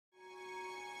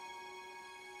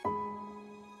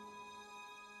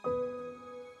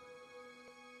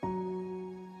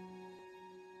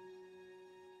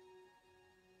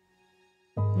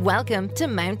Welcome to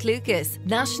Mount Lucas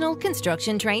National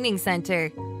Construction Training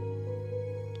Centre.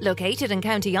 Located in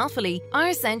County Offaly,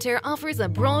 our centre offers a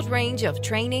broad range of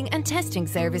training and testing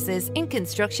services in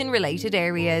construction-related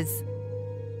areas.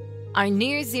 Our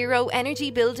near-zero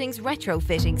energy buildings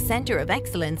retrofitting centre of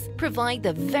excellence provide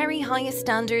the very highest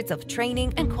standards of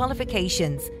training and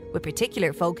qualifications, with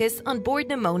particular focus on Bord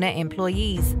na Móna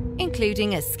employees,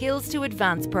 including a Skills to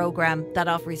Advance programme that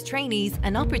offers trainees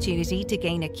an opportunity to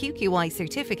gain a QQI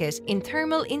certificate in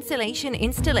thermal insulation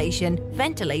installation,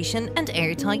 ventilation and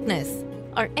air tightness.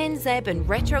 Our NZEB and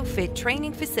retrofit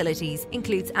training facilities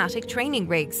includes attic training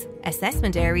rigs,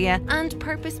 assessment area and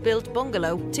purpose-built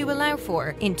bungalow to allow for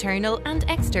internal and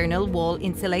external wall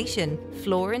insulation,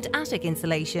 floor and attic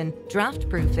insulation, draft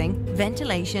proofing,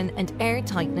 ventilation and air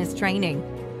tightness training.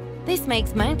 This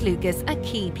makes Mount Lucas a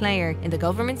key player in the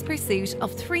government's pursuit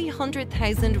of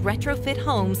 300,000 retrofit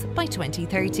homes by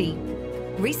 2030.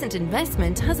 Recent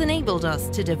investment has enabled us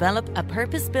to develop a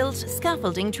purpose-built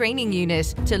scaffolding training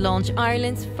unit to launch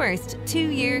Ireland's first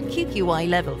 2-year QQI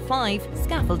Level 5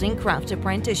 scaffolding craft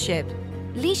apprenticeship.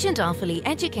 Laois and Offaly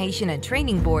Education and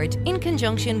Training Board, in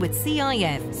conjunction with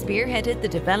CIF, spearheaded the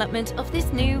development of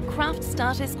this new craft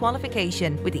status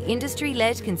qualification with the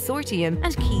industry-led consortium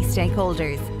and key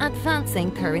stakeholders,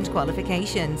 advancing current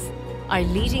qualifications. Our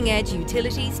leading-edge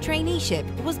Utilities Traineeship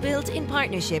was built in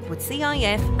partnership with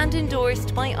CIF and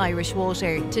endorsed by Irish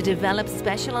Water to develop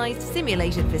specialised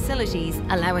simulated facilities,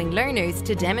 allowing learners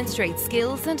to demonstrate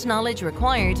skills and knowledge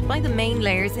required by the main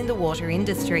layers in the water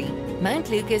industry. Mount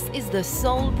Lucas is the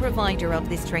sole provider of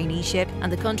this traineeship, and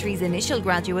the country's initial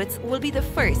graduates will be the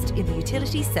first in the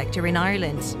utilities sector in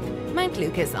Ireland. Mount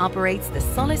Lucas operates the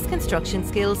Solus Construction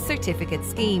Skills Certificate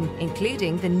Scheme,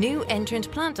 including the new Entrant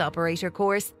Plant Operator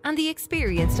course and the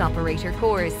Experienced Operator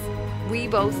course. We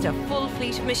boast a full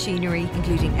fleet of machinery,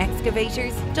 including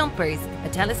excavators, dumpers, a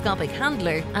telescopic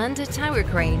handler and a tower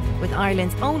crane, with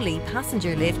Ireland's only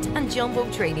passenger lift and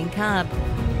jumbo training cab.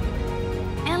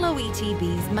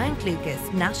 LOETB's Mount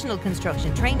Lucas National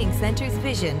Construction Training Centre's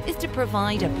vision is to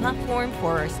provide a platform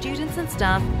for our students and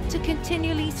staff to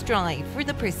continually strive for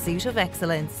the pursuit of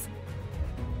excellence.